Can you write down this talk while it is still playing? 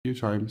few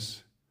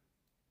times.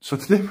 So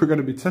today we're going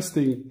to be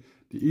testing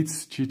the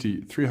IETS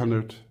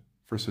GT300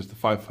 versus the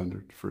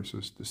 500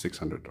 versus the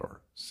 600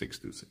 or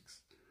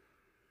 626.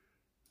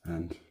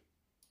 And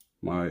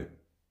my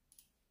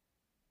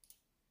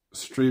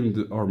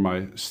stream or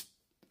my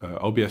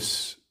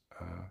OBS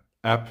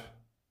app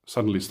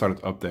suddenly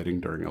started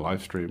updating during a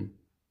live stream.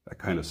 That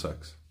kind of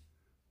sucks.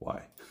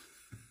 Why?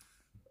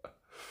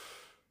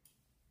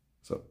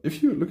 So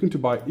if you're looking to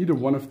buy either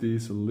one of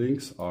these,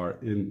 links are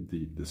in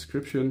the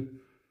description.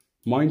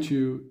 Mind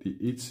you, the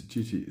IETS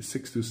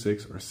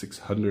GT626 or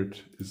 600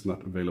 is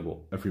not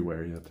available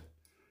everywhere yet.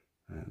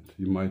 And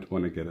you might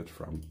want to get it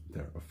from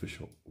their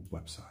official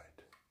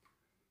website.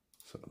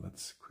 So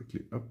let's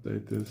quickly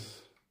update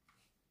this.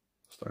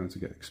 Starting to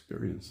get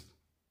experienced.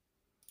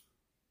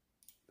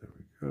 There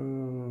we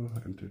go.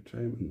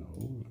 Entertainment,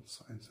 no,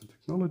 science and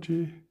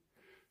technology.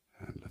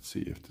 And let's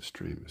see if the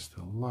stream is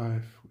still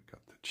live. We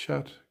got the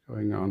chat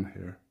going on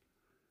here.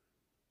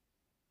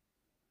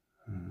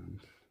 And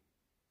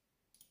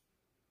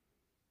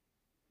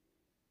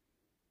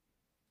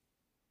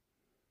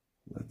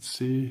let's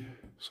see.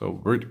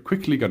 So we're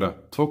quickly gonna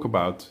talk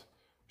about,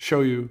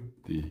 show you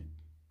the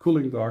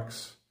cooling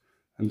docks,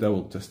 and then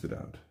we'll test it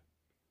out.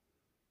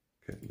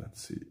 Okay,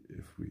 let's see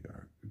if we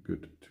are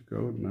good to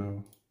go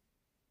now.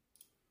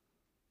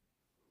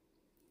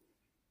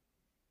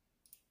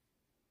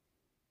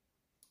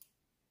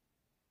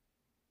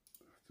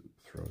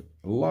 Throw it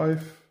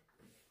live.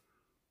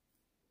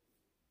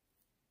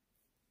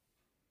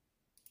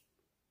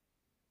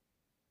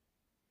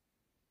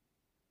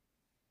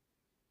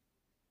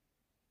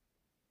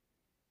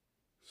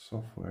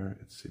 Software,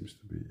 it seems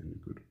to be in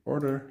good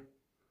order.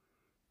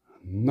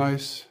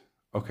 Nice.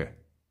 Okay.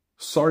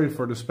 Sorry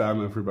for the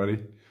spam, everybody.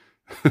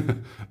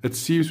 It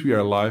seems we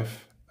are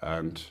live,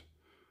 and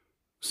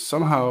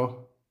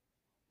somehow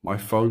my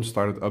phone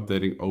started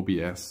updating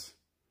OBS.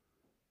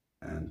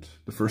 And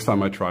the first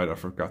time I tried, I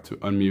forgot to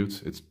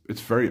unmute.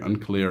 It's very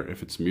unclear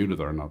if it's muted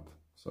or not.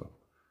 So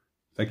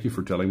thank you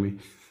for telling me.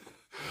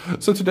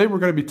 So today we're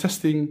going to be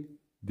testing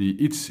the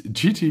IETS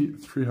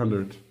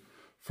GT300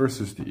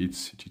 versus the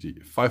IETS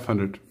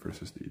GT500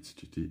 versus the IETS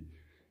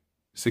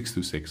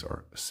GT626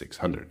 or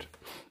 600.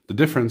 The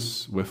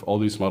difference with all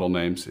these model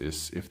names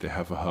is if they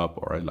have a hub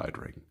or a light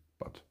ring.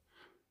 But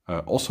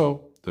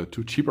also the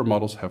two cheaper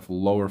models have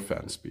lower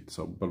fan speed.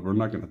 So, but we're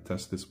not going to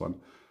test this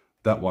one.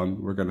 That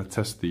one, we're going to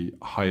test the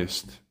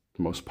highest,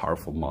 most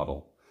powerful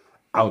model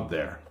out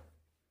there.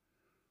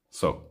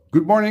 So,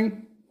 good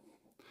morning.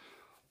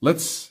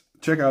 Let's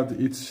check out the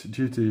IETS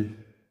GT.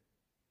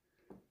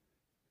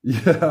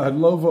 Yeah,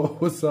 Lovo,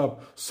 what's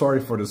up? Sorry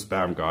for the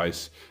spam,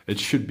 guys. It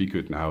should be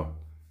good now.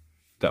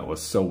 That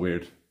was so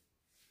weird.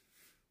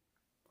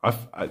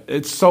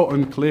 It's so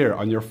unclear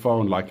on your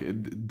phone. Like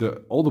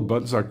all the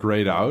buttons are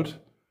grayed out,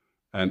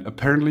 and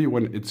apparently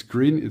when it's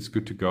green, it's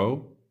good to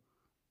go.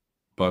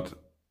 But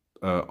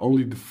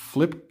only the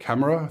flip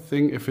camera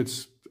thing, if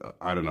it's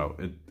I don't know,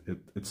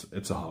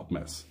 it's a hot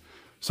mess.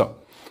 So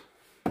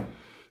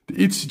the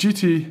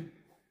IETS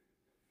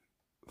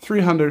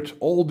GT300,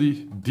 all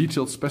the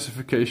detailed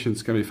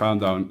specifications can be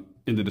found down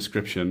in the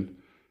description,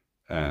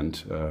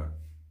 and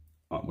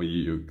when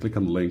you click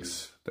on the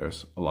links,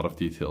 there's a lot of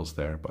details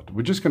there. But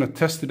we're just going to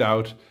test it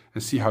out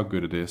and see how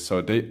good it is.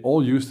 So they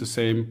all use the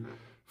same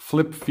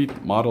flip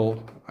feet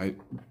model. I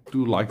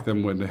do like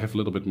them when they have a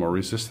little bit more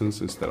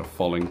resistance instead of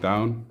falling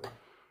down.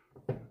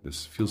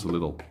 This feels a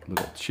little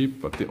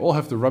cheap, but they all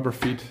have the rubber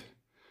feet.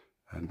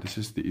 And this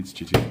is the IETS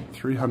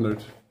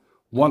GT300,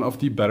 one of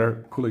the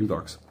better cooling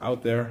docks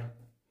out there.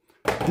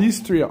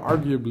 These three are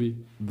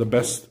arguably the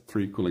best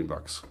three cooling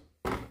docks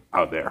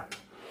out there.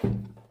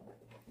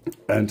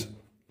 And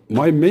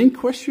my main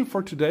question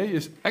for today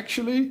is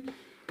actually,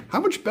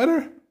 how much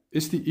better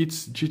is the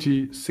IETS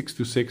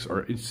GT626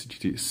 or IETS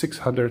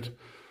GT600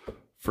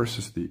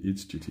 versus the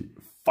IETS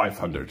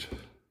GT500?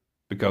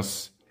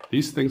 Because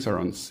these things are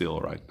on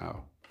sale right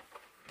now.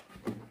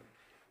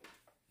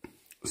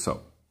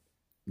 So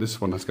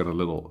this one has got a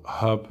little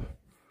hub.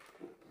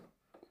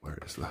 Where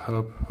is the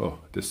hub? Oh,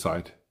 this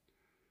side.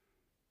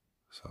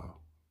 So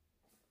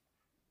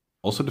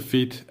also the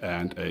feet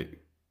and a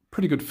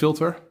pretty good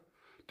filter.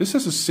 This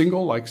has a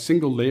single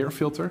layer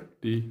filter.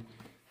 The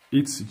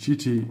IETS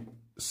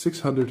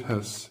GT600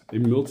 has a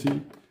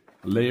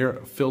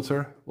multi-layer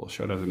filter. We'll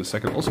show that in a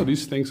second. Also,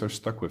 these things are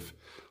stuck with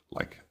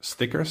like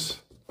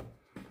stickers.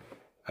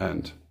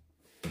 And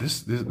the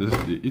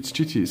IETS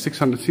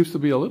GT600 seems to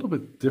be a little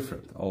bit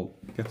different. I'll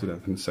get to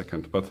that in a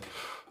second. But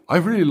I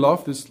really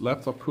love this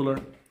laptop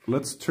cooler.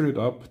 Let's turn it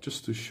up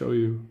just to show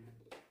you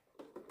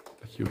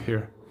that you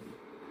hear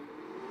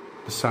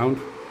the sound.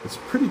 It's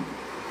pretty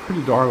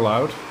darn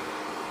loud.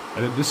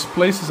 And it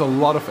displaces a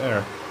lot of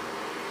air.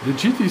 The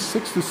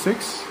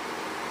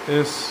GT626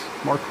 is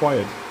more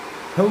quiet.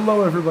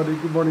 Hello everybody,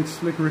 good morning,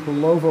 Slick Rickle,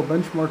 Lovo,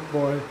 Benchmark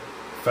Boy,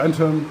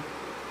 Phantom.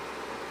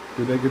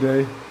 Good day, good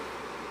day.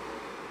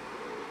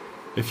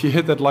 If you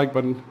hit that like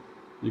button,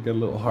 you get a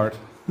little heart.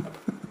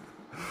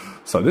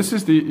 So this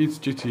is the IETS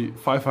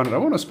GT500. I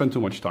won't spend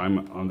too much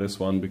time on this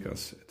one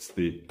because it's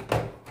the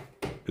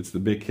It's the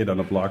big hit on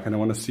the block, and I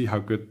want to see how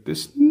good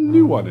this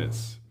new one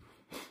is.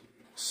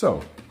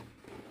 So,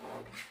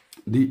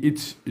 the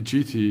IETS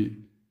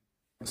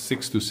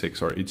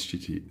GT626 or IETS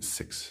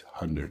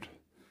GT600.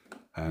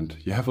 And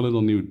you have a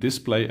little new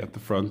display at the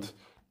front.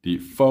 The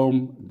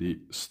foam, the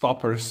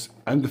stoppers,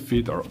 and the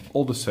feet are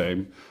all the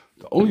same.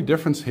 The only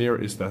difference here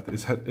is that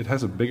it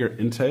has a bigger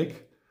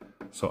intake.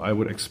 So I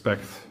would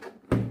expect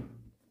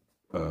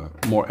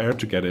more air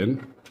to get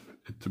in,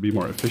 it to be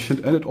more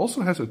efficient. And it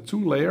also has a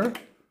 2-layer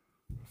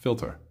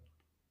filter.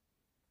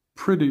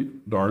 Pretty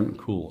darn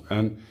cool.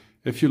 And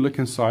if you look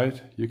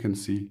inside, you can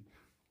see,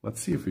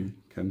 let's see if we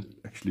can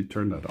actually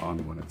turn that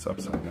on when it's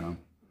upside down.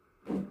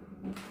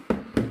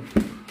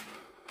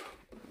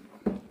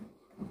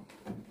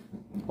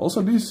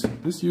 Also, this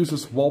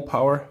uses wall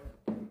power.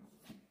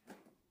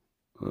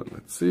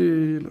 Let's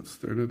see, let's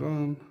turn it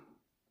on.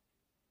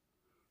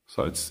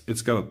 So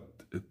it's got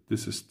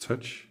this is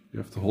touch. You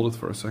have to hold it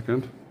for a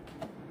second.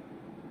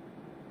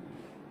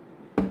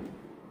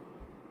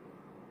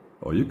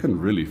 Oh, you can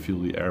really feel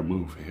the air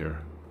move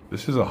here.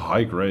 This is a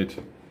high grade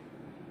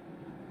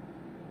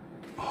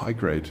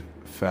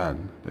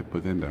fan they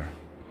put in there.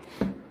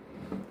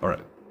 All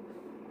right,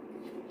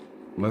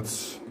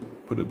 let's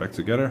put it back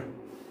together.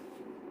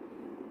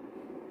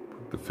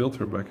 Put the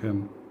filter back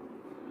in.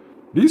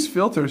 These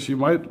filters, they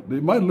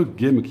might look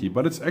gimmicky,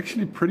 but it's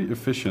actually pretty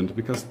efficient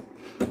because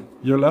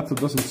your laptop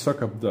doesn't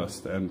suck up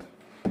dust and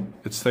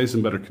it stays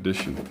in better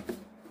condition.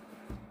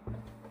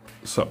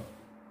 So,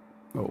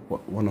 oh,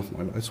 one of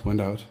my lights went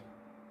out.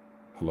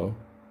 Hello?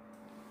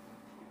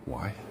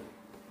 Why?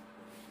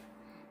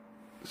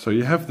 So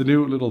you have the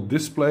new little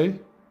display,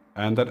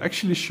 and that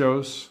actually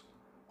shows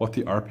what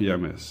the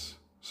RPM is.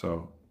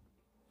 So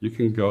you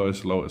can go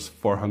as low as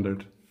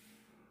 400,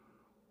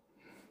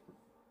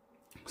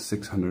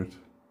 600.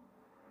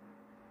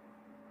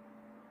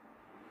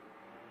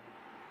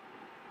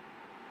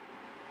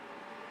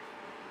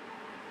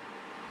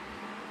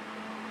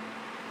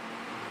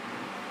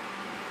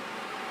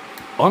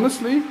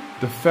 Honestly,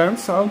 the fan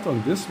sound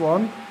on this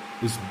one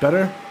is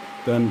better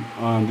than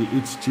on the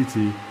IETS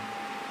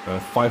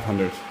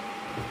GT500.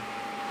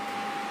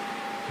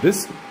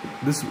 This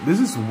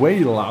is way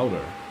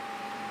louder.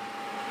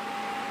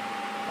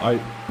 I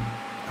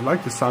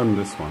like the sound of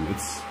this one.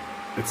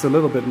 It's a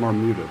little bit more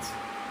muted.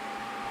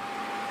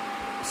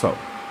 So,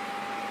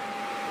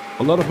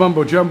 a lot of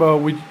mumbo jumbo.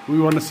 We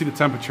want to see the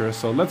temperature,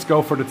 so let's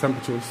go for the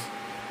temperatures.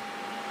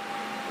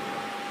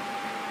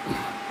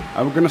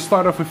 And we're gonna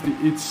start off with the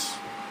IETS.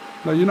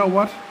 Now, you know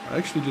what? I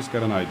actually just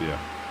got an idea.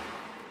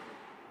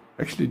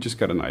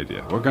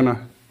 We're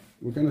gonna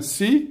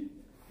see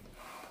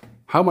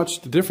how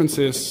much the difference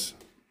is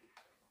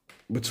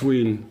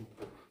between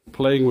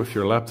playing with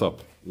your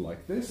laptop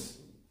like this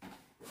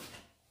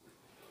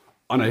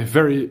on a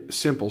very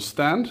simple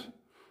stand,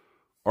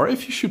 or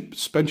if you should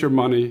spend your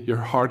money, your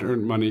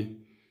hard-earned money,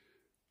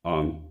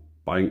 on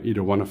buying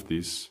either one of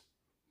these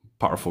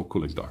powerful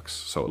cooling docks.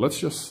 So let's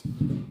just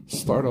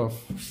start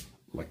off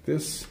like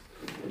this.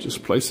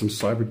 Just play some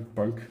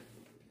Cyberpunk.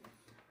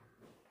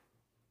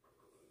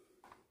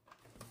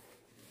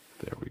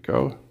 There we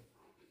go.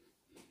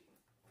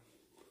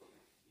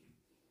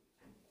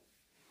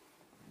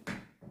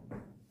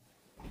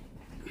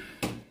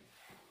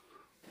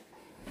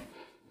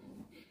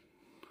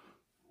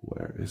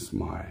 Where is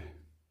my...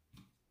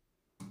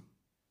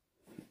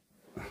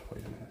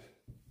 Wait a minute.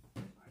 I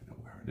know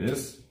where it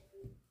is.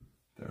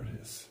 There it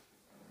is.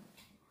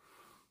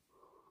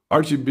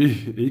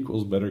 RGB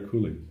equals better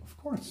cooling. Of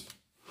course.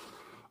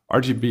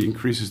 RGB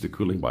increases the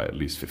cooling by at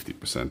least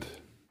 50%.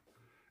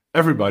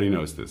 Everybody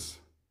knows this.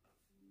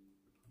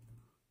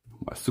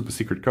 My super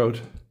secret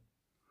code.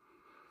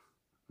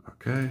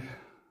 Okay,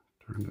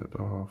 turn that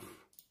off.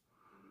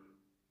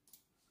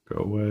 Go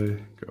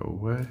away, go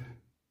away.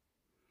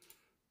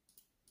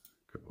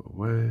 Go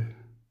away.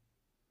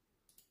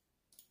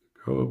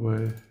 Go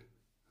away.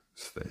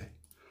 Stay.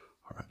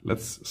 All right,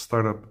 let's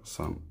start up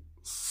some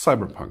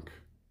Cyberpunk.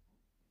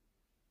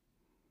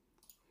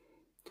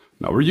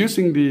 Now we're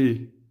using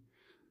the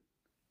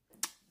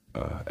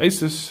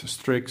Asus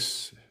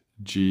Strix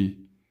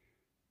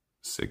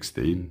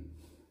G16.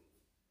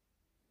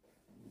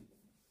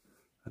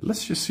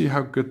 Let's just see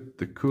how good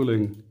the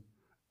cooling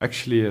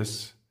actually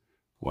is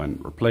when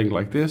we're playing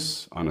like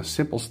this on a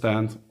simple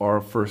stand or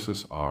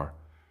versus our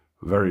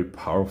very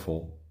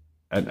powerful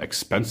and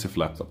expensive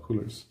laptop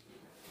coolers.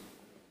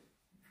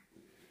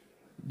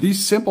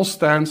 These simple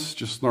stands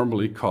just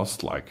normally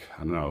cost like,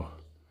 I don't know,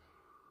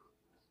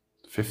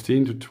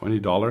 $15 to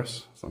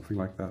 $20, something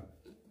like that.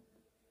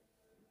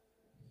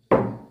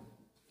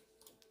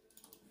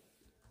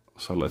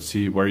 So let's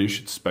see where you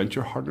should spend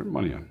your hard-earned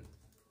money on.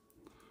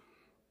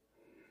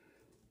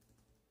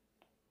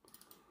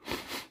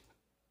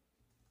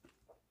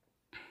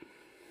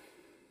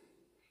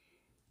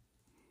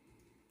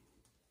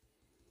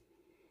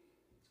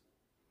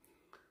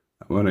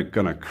 I'm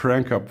gonna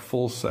crank up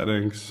full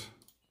settings,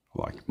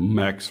 like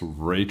max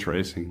ray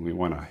tracing. We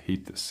wanna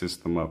heat the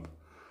system up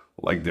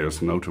like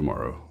there's no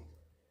tomorrow.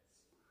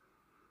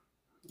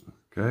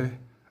 Okay,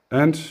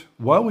 And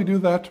while we do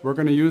that, we're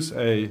going to use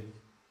a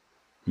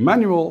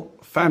manual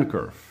fan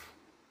curve.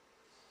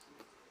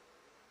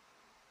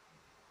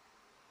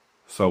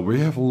 So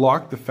we have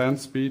locked the fan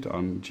speed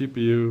on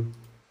GPU,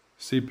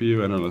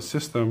 CPU, and on the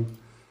system.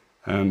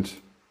 And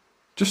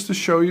just to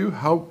show you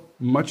how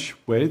much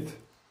weight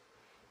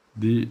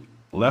the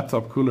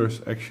laptop coolers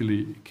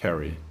actually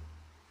carry.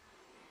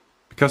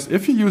 Because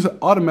if you use an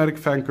automatic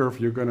fan curve,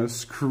 you're going to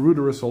screw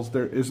the results.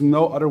 There is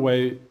no other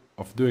way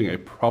of doing a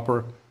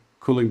proper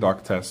cooling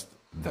dock test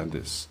than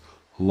this.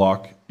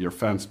 Lock your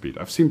fan speed.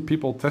 I've seen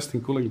people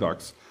testing cooling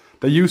docks.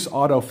 They use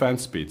auto fan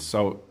speed,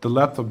 so the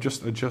laptop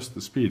just adjusts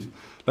the speed.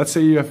 Let's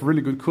say you have a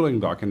really good cooling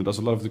dock and it does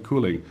a lot of the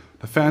cooling.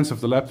 The fans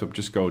of the laptop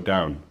just go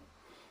down.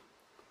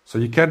 So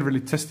you can't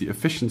really test the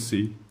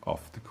efficiency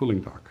of the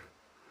cooling dock.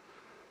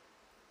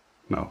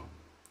 Now,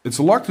 it's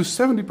locked to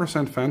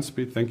 70% fan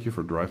speed. Thank you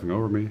for driving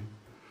over me.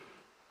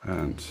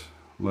 And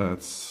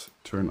let's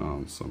turn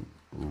on some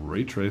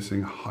ray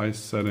tracing, high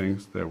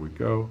settings. There we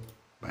go.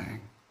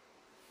 Bang.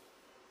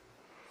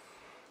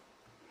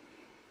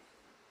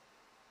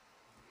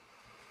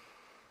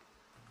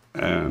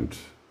 And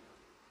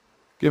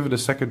give it a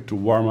second to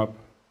warm up.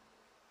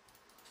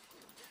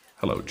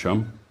 Hello,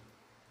 chum.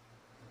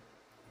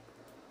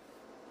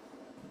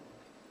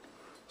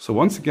 So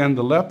once again,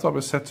 the laptop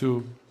is set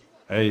to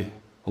a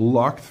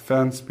locked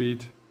fan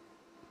speed.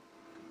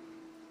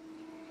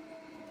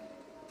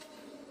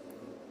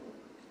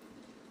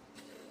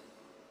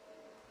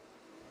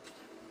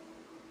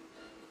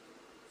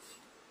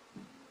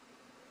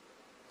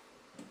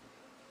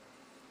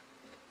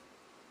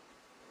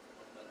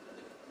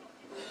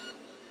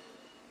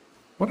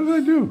 What did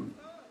I do?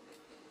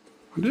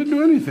 I didn't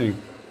do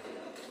anything.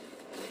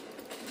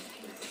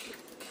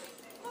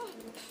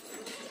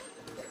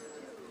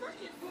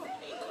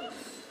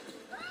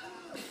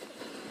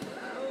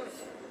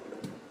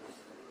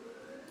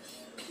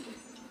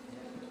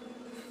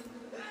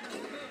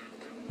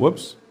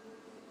 Whoops.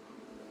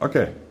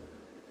 Okay.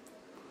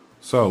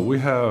 So we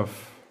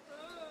have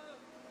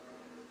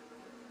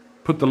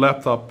put the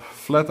laptop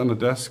flat on the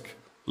desk.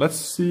 Let's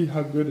see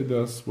how good it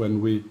does when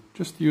we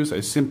just use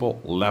a simple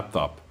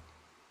laptop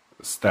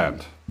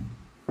stand.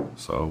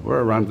 So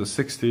we're around the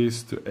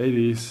 60s to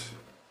 80s,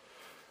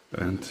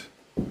 and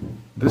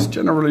this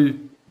generally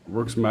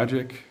works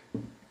magic.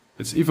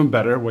 It's even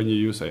better when you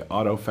use a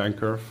auto fan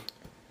curve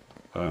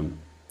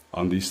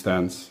on these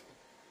stands,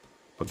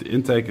 but the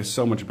intake is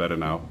so much better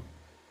now.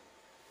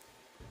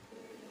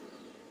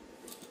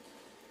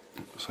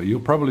 So you'll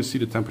probably see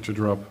the temperature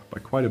drop by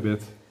quite a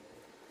bit.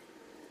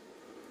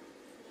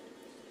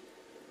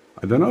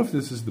 I don't know if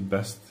this is the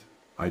best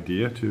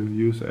idea to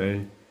use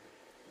a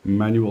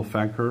manual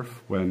fan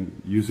curve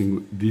when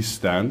using these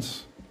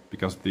stands,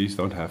 because these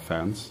don't have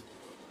fans.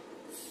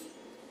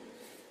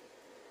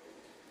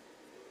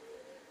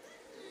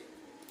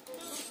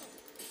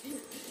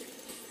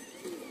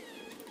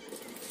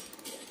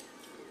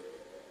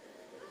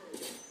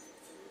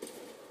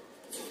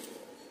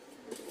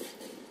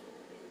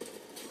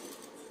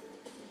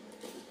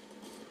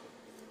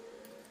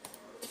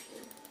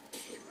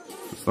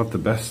 It's not the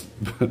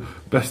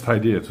best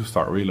idea to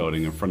start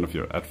reloading in front of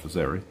your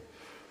adversary.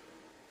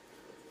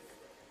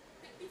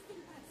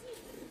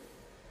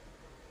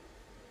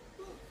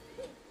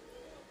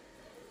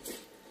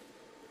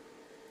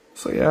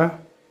 So yeah,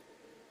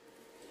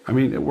 I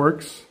mean, it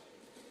works.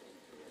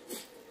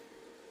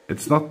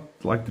 It's not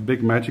like the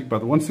big magic,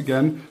 but once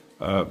again,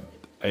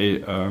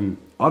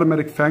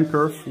 automatic fan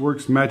curve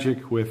works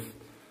magic with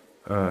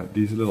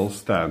these little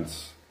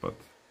stands. But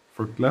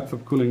for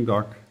laptop cooling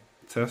dock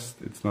test,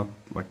 it's not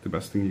like the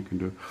best thing you can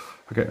do.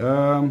 Okay,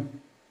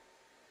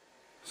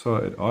 so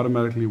it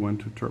automatically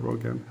went to turbo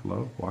again.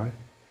 Hello, why?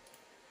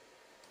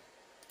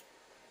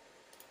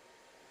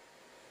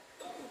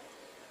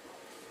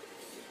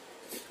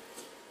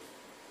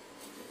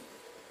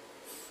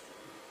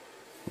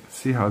 Let's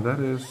see how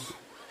that is.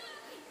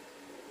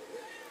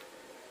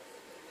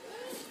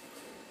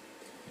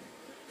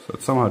 So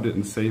it somehow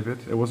didn't save it.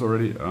 It was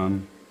already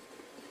on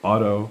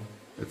auto.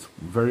 It's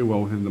very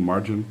well within the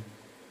margin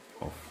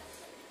of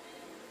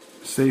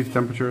save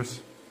temperatures.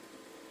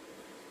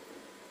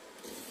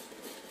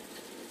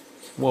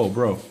 Whoa,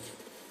 bro.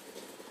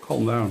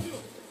 Calm down.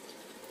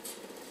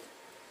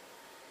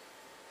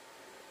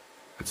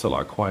 It's a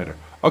lot quieter.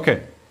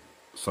 Okay,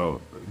 so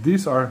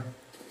these are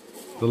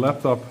the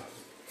laptop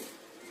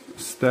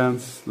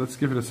stands. Let's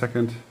give it a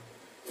second.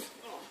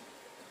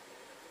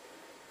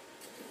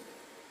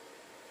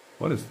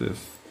 What is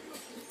this?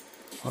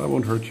 Well, that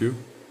won't hurt you.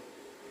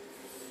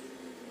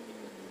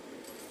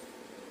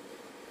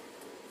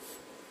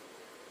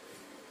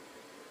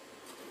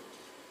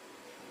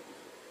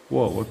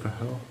 Whoa, what the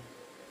hell?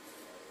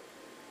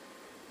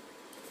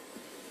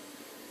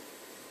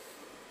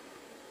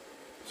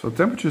 So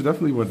temperatures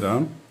definitely went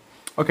down.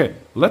 Okay,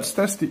 let's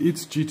test the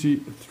IETS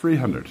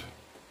GT300.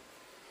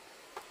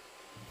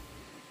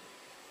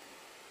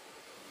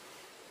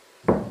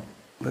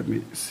 Let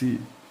me see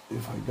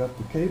if I got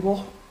the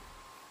cable.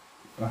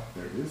 Ah,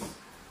 there it is.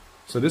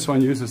 So this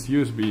one uses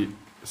USB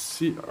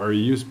C or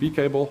USB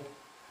cable.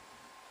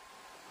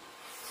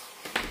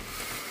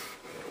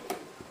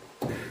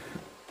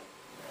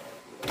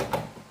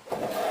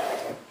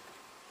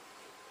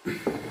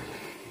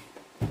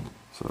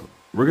 So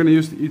we're going to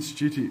use the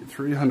IETS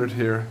GT300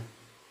 here.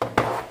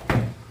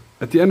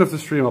 At the end of the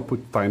stream, I'll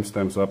put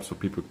timestamps up so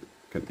people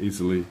can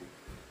easily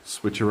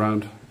switch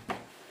around.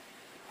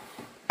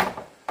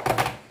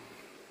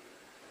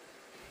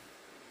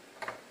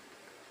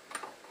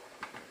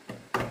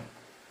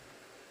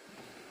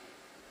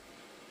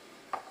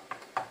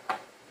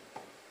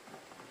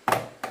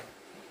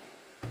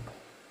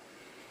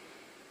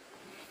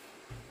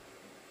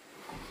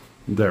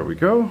 There we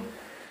go.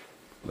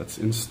 Let's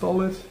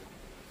install it.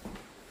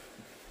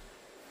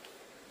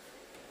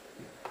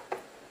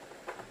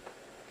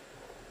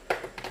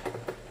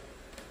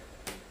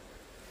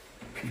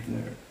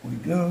 There we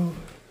go.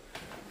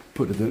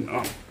 Put it in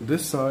on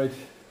this side.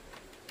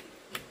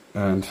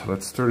 And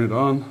let's turn it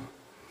on.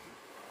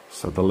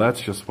 So the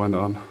latch just went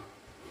on.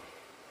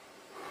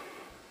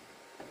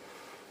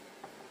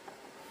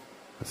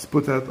 Let's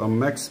put that on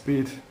max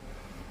speed.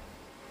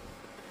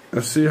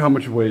 Let's see how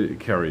much weight it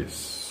carries.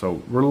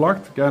 So we're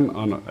locked again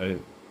on a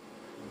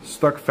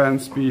stock fan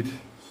speed.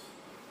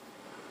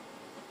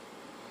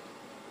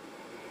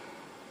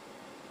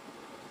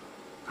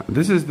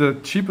 This is the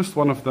cheapest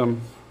one of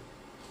them.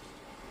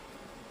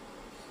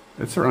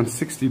 It's around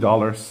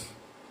 $60.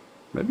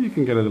 Maybe you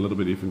can get it a little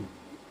bit even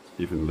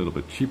a little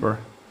bit cheaper.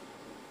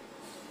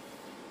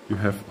 You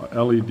have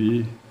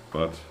LED,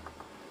 but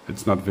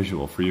it's not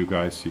visual for you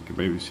guys. You can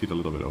maybe see it a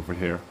little bit over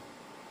here.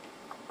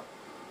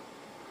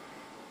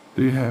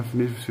 Do you have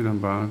Need for Speed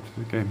Unbound?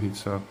 The game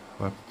heats up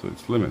to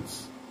its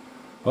limits.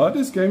 Well,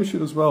 this game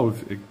should as well.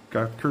 It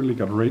currently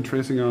got ray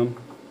tracing on,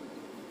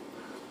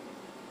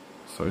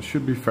 so it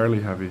should be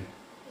fairly heavy.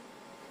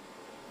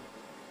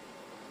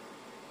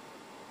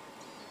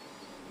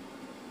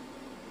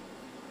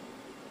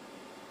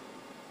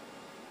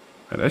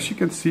 And as you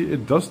can see,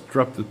 it does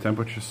drop the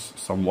temperatures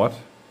somewhat.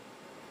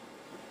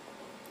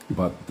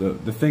 But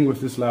the thing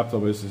with this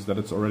laptop is that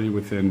it's already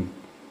within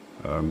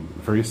a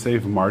very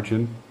safe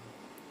margin.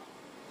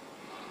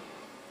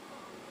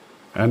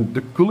 And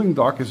the cooling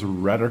dock is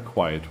rather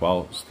quiet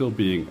while still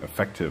being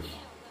effective.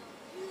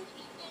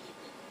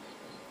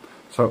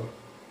 So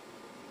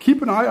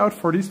keep an eye out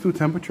for these two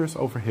temperatures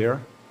over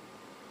here,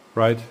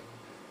 right?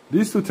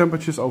 These two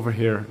temperatures over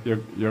here,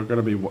 you're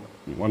going to be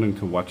wanting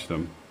to watch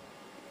them.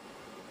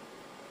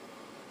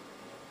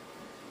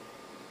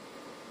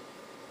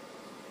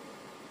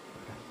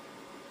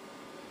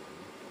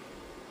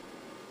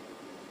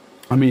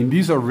 I mean,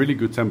 these are really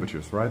good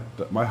temperatures, right?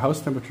 My house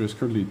temperature is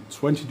currently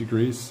 20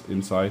 degrees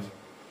inside,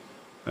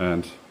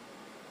 and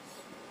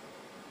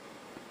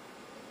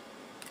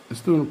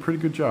it's doing a pretty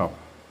good job.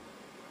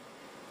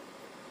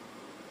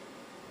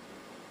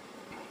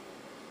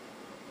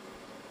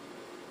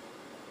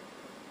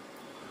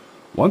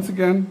 Once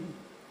again,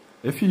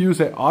 if you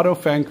use an auto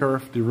fan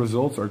curve, the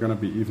results are going to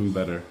be even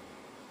better.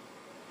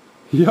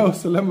 Yo,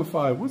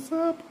 Solemnify, what's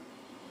up?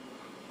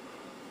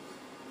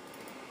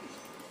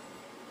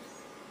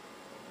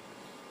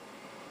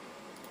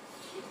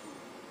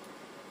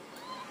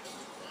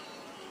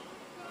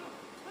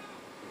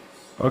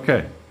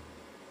 Okay,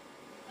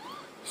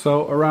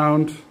 so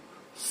around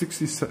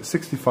 60,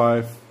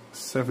 65,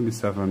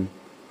 77,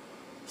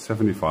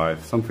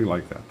 75, something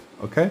like that.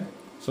 Okay,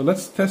 so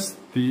let's test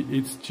the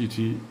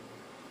IETS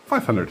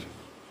GT500.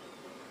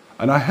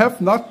 And I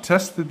have not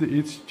tested the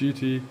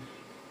IETS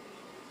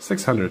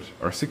GT600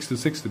 or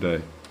 626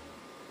 today.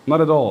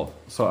 Not at all.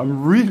 So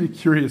I'm really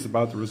curious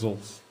about the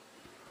results.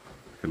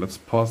 Okay, let's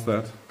pause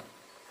that.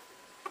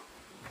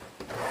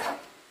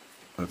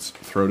 Let's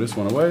throw this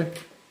one away.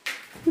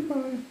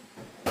 Goodbye.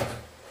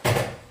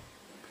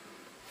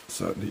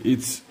 So the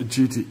IETS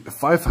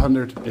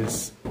GT500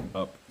 is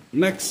up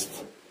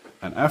next,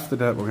 and after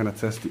that we're gonna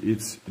test the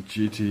IETS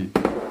GT,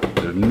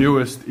 the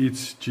newest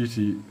IETS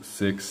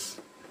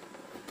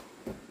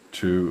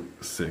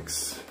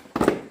GT626,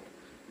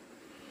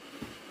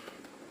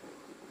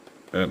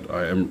 and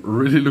I am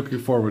really looking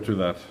forward to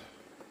that.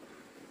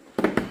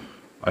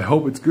 I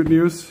hope it's good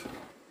news,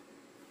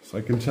 so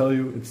I can tell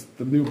you it's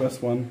the new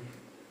best one.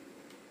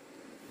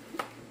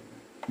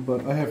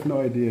 But I have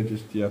no idea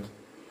just yet.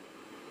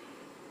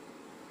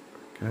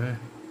 Okay,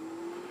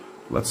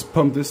 let's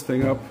pump this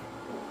thing up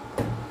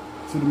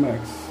to the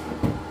max.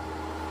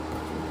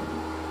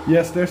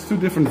 Yes, there's two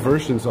different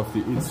versions of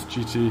the IETS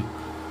GT,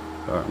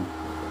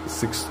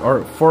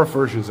 4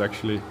 versions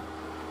actually.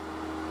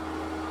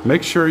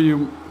 Make sure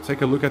you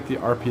take a look at the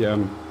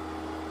RPM.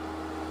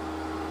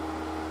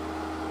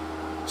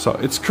 So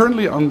it's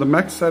currently on the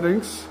max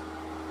settings,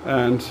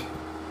 and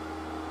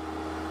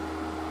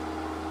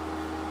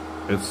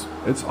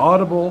it's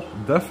audible,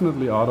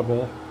 definitely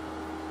audible,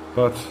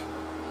 but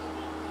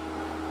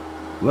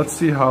let's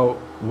see how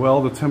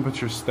well the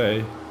temperatures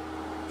stay.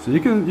 So you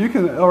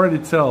can already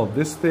tell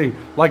this thing,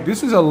 like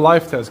this is a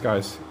live test,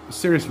 guys.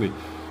 Seriously,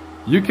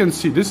 you can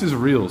see this is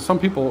real. Some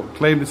people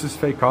claim this is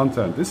fake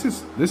content. This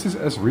is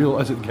as real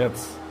as it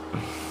gets.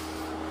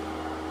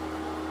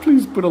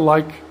 please put a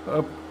like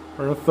up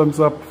or a thumbs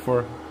up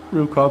for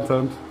real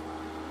content.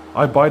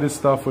 I buy this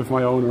stuff with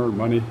my own earned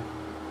money.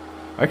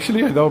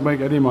 Actually, I don't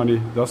make any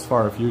money thus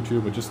far of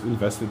YouTube. I just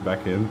invest it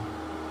back in.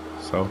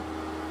 So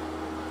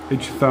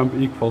each thumb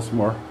equals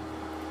more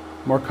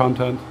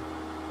content.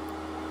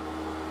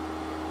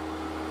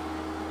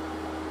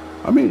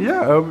 I mean,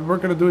 yeah, we're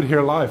gonna do it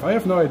here live. I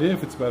have no idea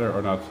if it's better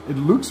or not. It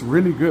looks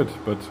really good,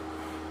 but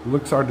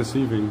looks are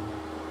deceiving.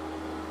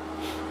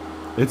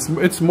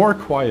 It's more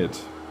quiet.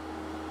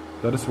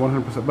 That is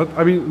 100%. But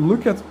I mean,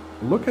 look at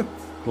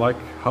like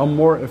how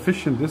more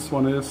efficient this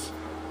one is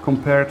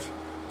compared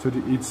to the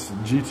IETS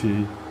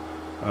GT,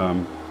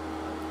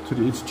 to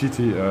the IETS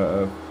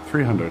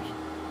GT300.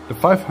 The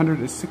 500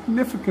 is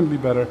significantly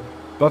better,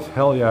 but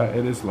hell yeah,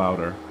 it is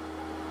louder.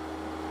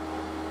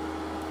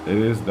 It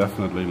is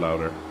definitely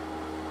louder.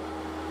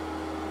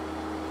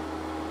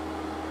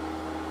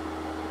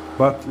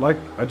 But like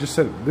I just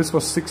said, this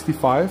was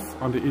 65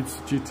 on the IETS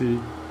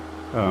GT,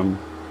 on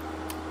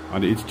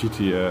the IETS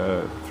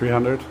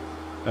GT300,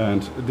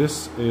 and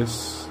this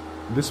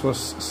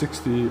was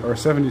 60 or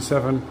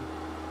 77,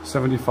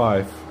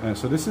 75, and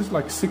so this is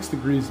like 6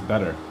 degrees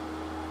better.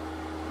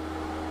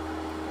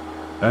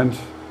 And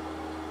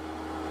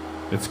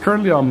it's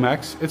currently on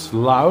max. It's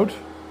loud,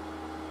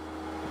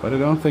 but I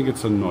don't think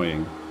it's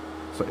annoying.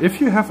 So if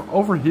you have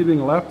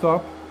overheating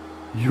laptop,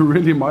 you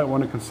really might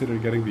want to consider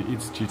getting the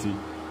IETS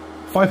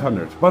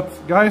GT500. But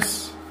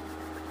guys,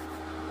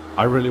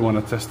 I really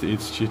want to test the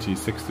IETS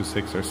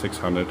GT626 or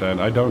 600,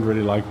 and I don't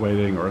really like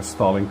waiting or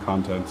stalling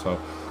content, so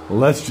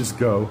let's just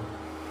go.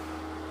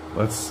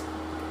 Let's...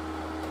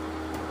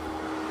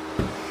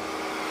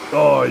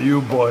 Oh,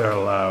 you boy are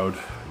loud.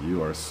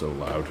 You are so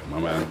loud, my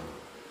man.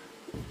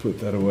 Put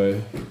that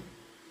away.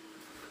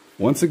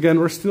 Once again,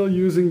 we're still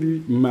using the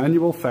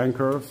manual fan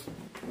curves.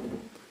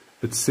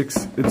 It's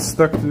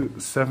stuck to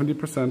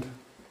 70%.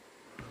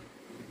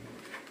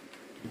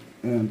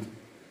 And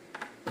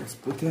let's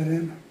put that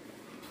in.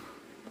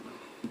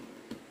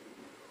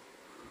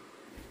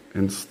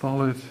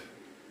 Install it.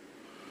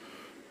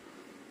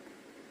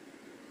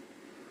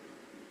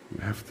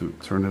 We have to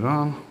turn it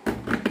on.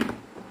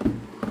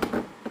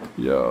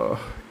 Yo,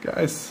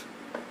 guys.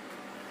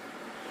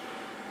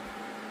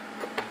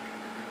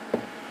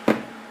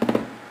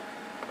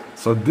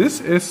 So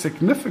this is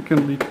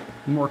significantly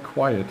more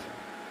quiet.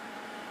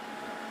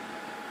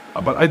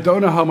 But I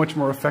don't know how much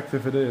more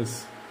effective it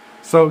is.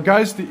 So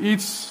guys, the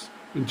IETS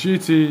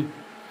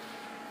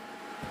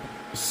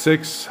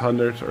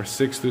GT600 or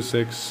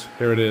 626,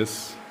 here it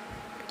is.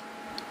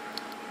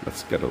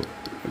 Let's get a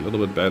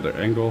little bit better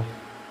angle.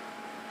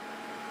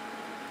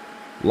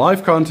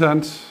 Live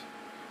content,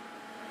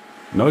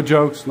 no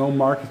jokes, no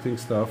marketing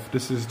stuff.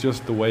 This is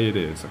just the way it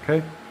is,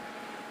 okay?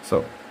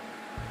 So,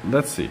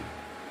 let's see.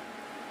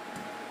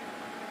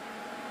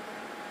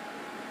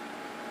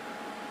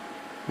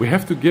 We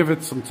have to give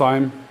it some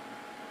time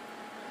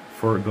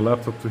for the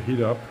laptop to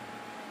heat up.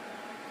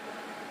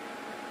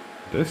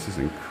 This is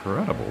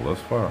incredible thus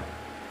far.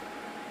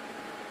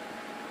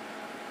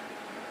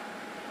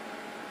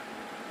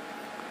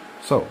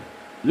 So,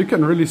 you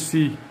can really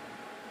see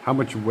how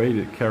much weight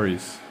it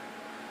carries.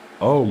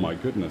 Oh my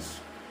goodness.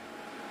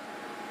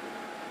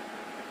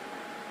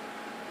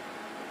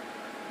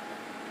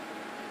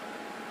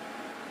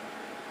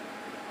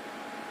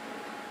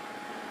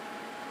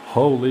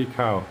 Holy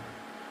cow.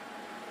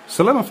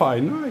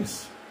 Solemnify,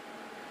 nice.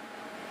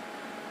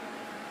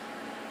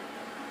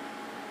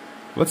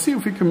 Let's see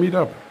if we can meet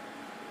up.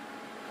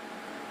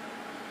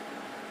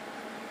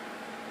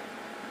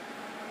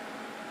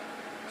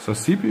 So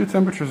CPU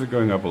temperatures are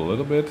going up a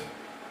little bit.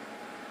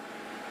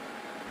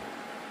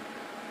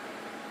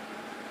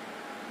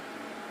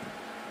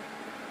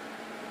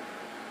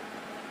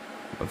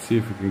 Let's see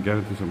if we can get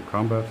into some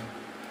combat.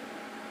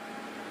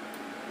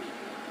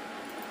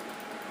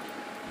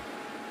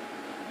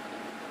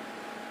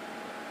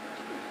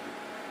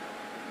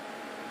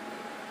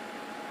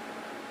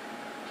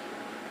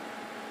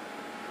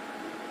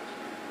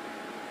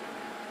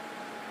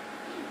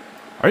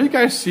 Are you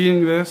guys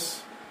seeing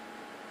this?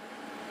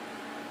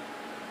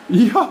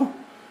 Yo,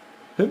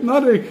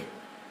 hypnotic.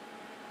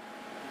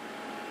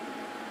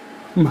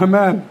 My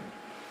man.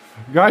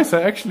 Guys,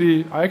 I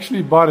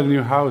actually bought a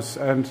new house,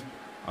 and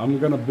I'm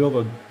gonna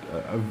build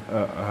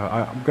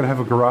I'm gonna have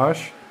a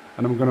garage,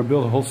 and I'm gonna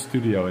build a whole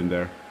studio in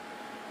there.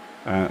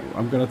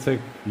 I'm gonna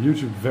take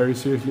YouTube very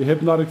seriously.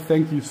 Hypnotic,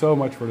 thank you so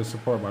much for the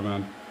support, my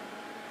man.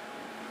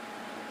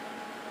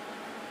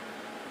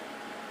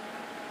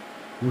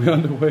 We're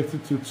on the way to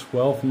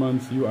 12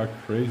 months. You are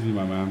crazy,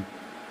 my man.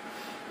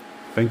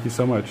 Thank you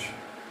so much.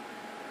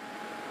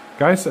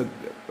 Guys,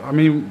 I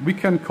mean, we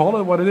can call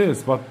it what it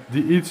is, but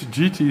the IETS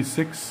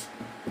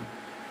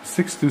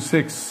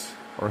GT626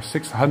 or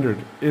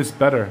 600 is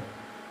better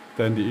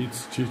than the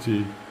IETS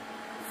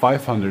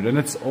GT500, and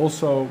it's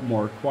also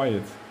more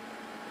quiet.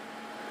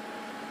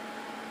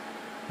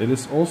 It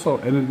is also,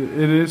 and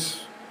it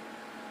is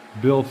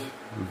built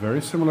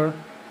very similar.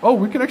 Oh,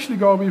 we can actually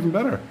go up even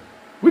better.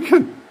 We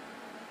can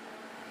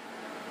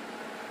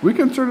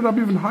turn it up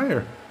even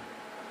higher.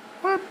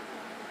 What?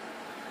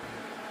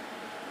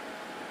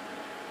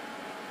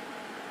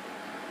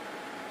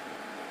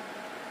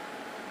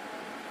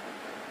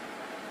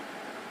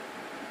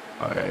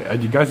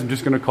 You guys, I'm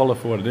just gonna call it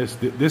for what it is.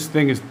 This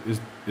thing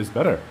is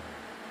better.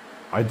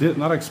 I did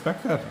not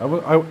expect that.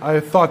 I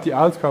thought the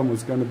outcome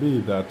was gonna be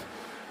that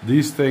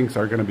these things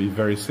are gonna be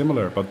very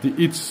similar, but the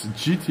IETS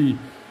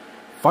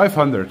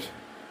GT500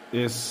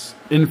 is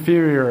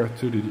inferior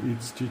to the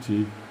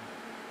IETS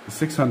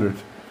GT600.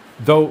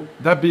 Though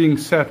that being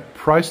said,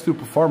 price to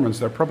performance,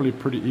 they're probably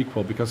pretty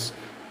equal because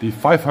the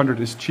 500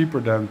 is cheaper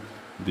than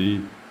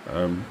the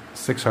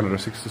 600 or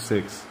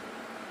 626.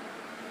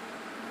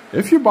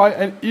 If you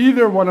buy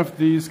either one of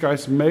these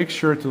guys, make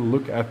sure to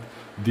look at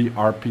the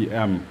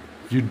RPM.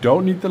 You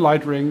don't need the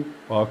light ring.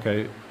 Well,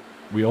 okay,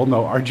 we all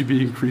know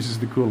RGB increases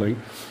the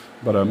cooling,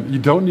 but you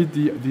don't need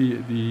the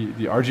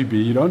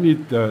RGB. You don't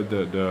need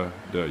the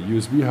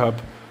USB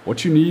hub.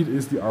 What you need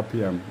is the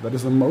RPM. That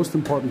is the most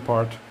important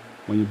part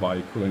when you buy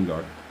a cooling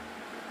dock.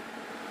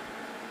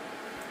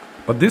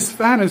 But this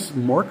fan is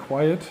more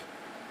quiet.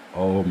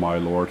 Oh my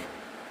lord!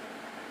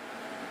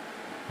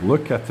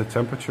 Look at the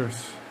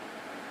temperatures.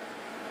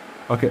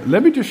 Okay,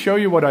 let me just show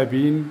you what I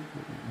mean,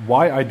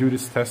 why I do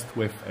this test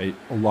with a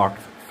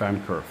locked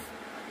fan curve.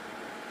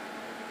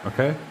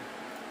 Okay,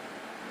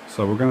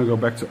 so we're gonna go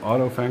back to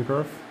auto fan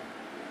curve.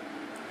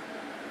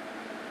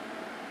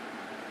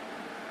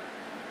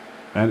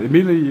 And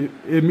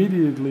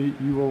immediately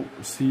you will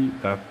see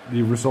that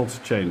the results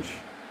change.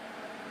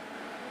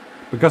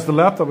 Because the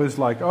laptop is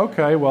like,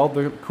 okay, well,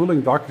 the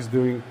cooling dock is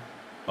doing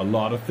a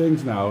lot of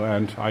things now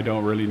and I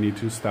don't really need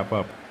to step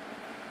up.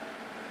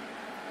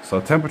 So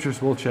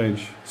temperatures will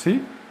change.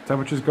 See?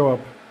 Temperatures go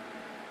up.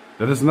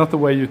 That is not the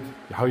way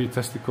how you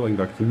test the cooling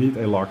dock. You need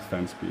a locked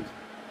fan speed.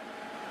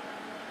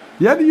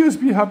 Yeah, the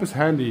USB hub is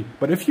handy,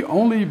 but if you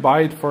only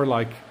buy it for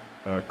like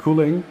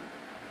cooling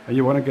and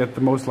you want to get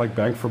the most like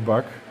bang for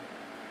buck,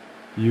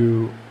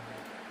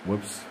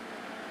 whoops.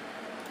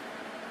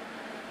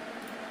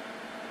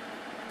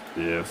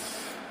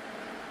 Yes.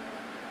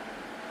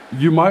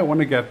 You might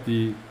want to get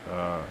the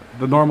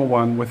normal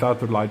one without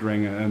the light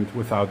ring and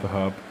without the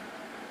hub.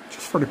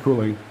 Just for the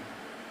cooling.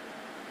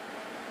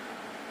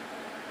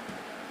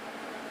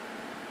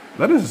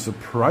 That is a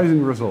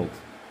surprising result.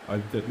 I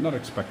did not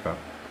expect that.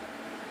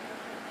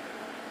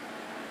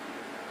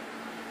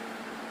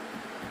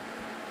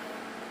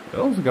 It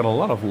also got a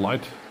lot of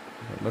light.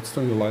 Let's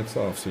turn the lights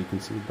off so you can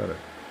see it better.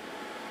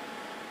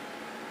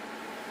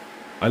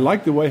 I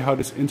like the way how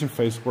this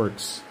interface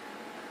works.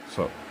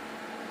 So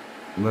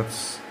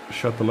let's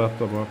shut the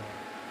laptop up.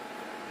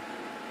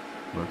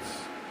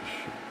 Let's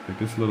make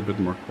this a little bit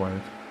more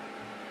quiet.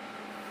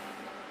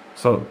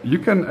 So you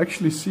can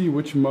actually see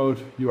which mode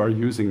you are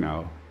using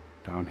now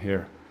down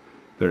here.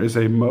 There is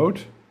a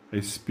mode,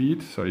 a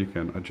speed, so you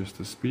can adjust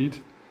the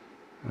speed,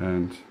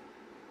 and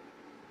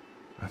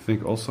I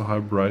think also how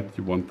bright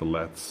you want the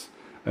LEDs.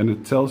 And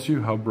it tells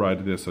you how bright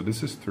it is. So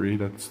this is 3,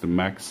 that's the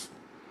max.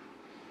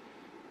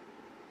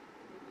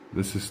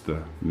 This is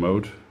the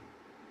mode,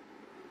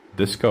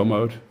 disco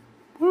mode.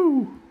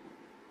 Woo!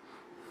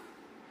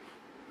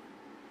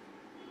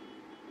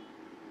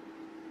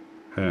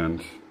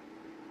 And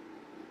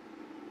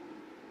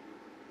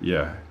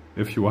yeah,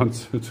 if you want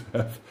to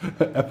have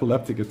an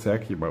epileptic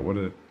attack, you might want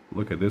to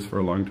look at this for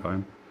a long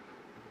time.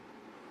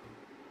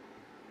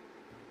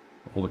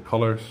 All the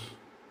colors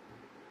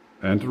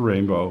and the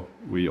rainbow.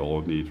 We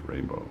all need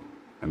rainbow.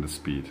 And the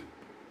speed.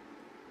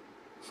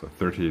 So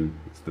 13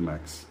 is the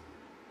max.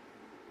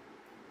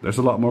 There's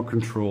a lot more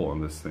control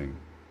on this thing.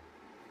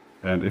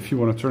 And if you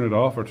want to turn it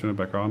off or turn it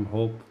back on,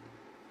 hold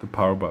the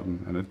power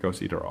button and it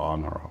goes either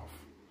on or off.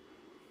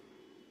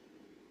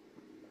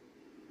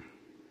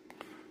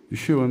 You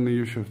show only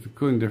use of the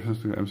cooling difference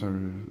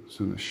between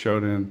the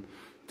Showdown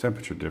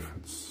temperature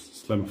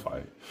difference.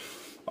 Slimify.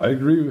 I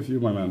agree with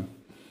you, my man.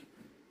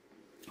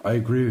 I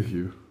agree with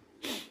you.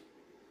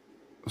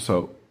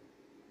 So,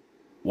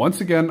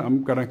 once again,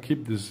 I'm gonna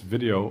keep this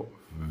video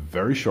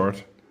very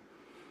short.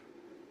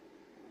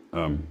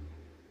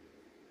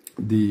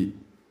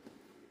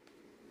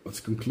 Let's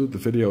conclude the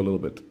video a little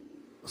bit.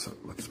 So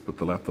let's put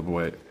the laptop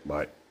away.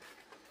 Bye.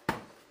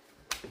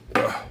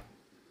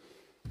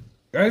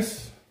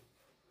 Guys,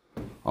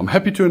 I'm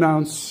happy to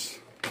announce,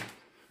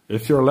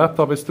 if your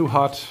laptop is too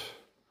hot,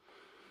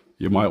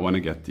 you might want to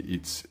get the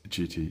IETS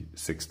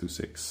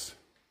GT600.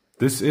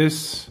 This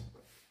is,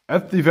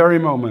 at the very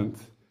moment,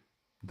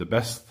 the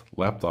best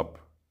laptop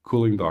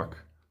cooling dock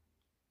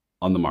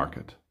on the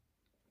market.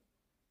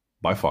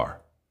 By far.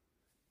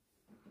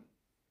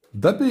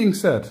 That being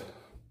said,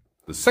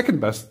 the second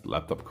best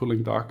laptop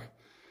cooling dock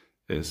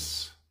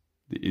is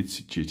the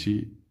IETS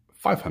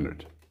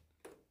GT500.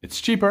 It's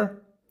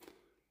cheaper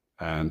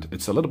and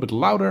it's a little bit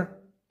louder,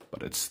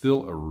 but it's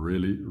still a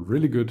really,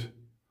 really good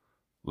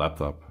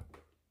laptop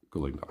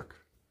cooling dock.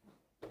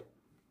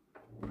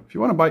 If you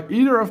want to buy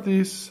either of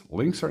these,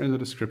 links are in the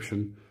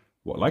description.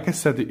 Well, like I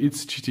said, the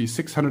IETS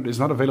GT600 is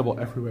not available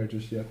everywhere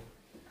just yet.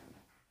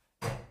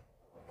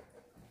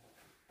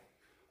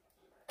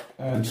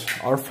 And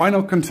our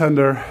final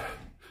contender,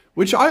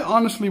 which I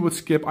honestly would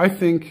skip. I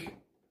think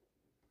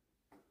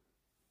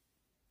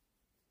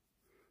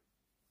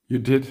you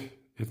did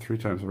it 3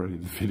 times already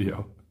in the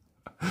video.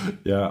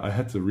 Yeah, I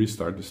had to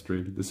restart the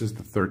stream. This is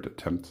the 3rd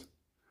attempt.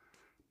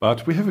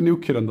 But we have a new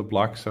kid on the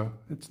block, so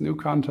it's new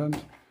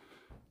content.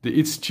 The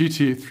IETS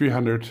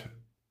GT300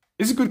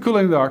 is a good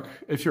cooling dock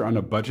if you're on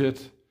a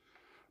budget.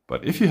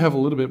 But if you have a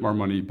little bit more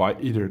money, buy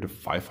either the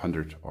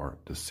 500 or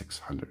the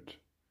 600.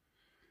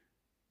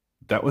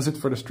 That was it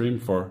for the stream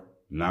for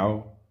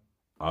now.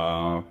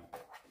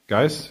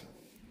 Guys,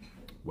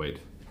 wait.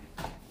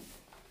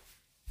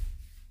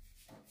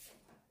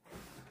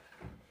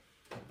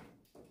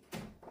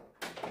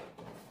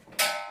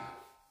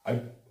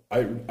 I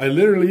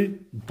literally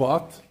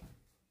bought,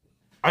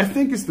 I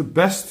think it's the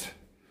best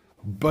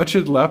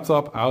budget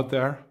laptop out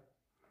there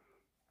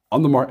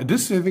on the market.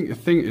 This thing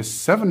is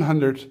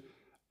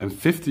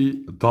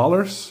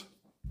 $750.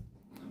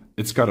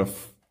 It's got a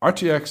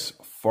RTX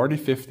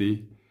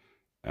 4050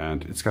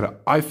 and it's got an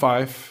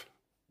i5,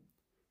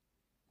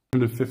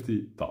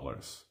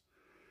 $150.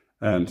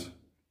 And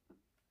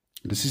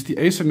this is the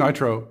Acer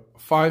Nitro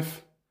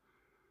 5.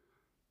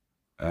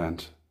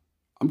 And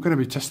I'm going to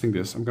be testing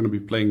this. I'm going to be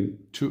playing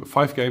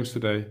 5 games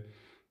today.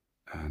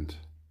 And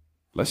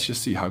let's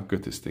just see how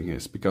good this thing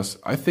is, because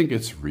I think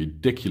it's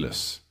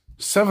ridiculous.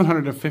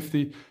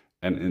 750,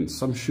 and in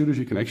some shooters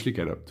you can actually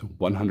get up to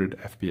 100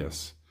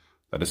 FPS.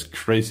 That is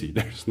crazy.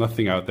 There's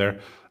nothing out there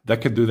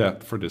that can do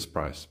that for this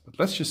price. But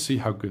let's just see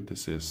how good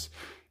this is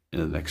in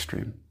the next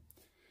stream.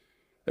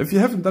 If you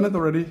haven't done it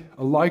already,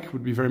 a like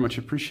would be very much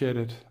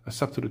appreciated. A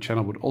sub to the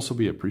channel would also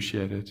be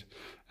appreciated.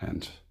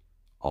 And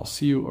I'll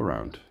see you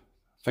around.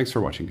 Thanks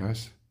for watching,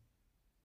 guys.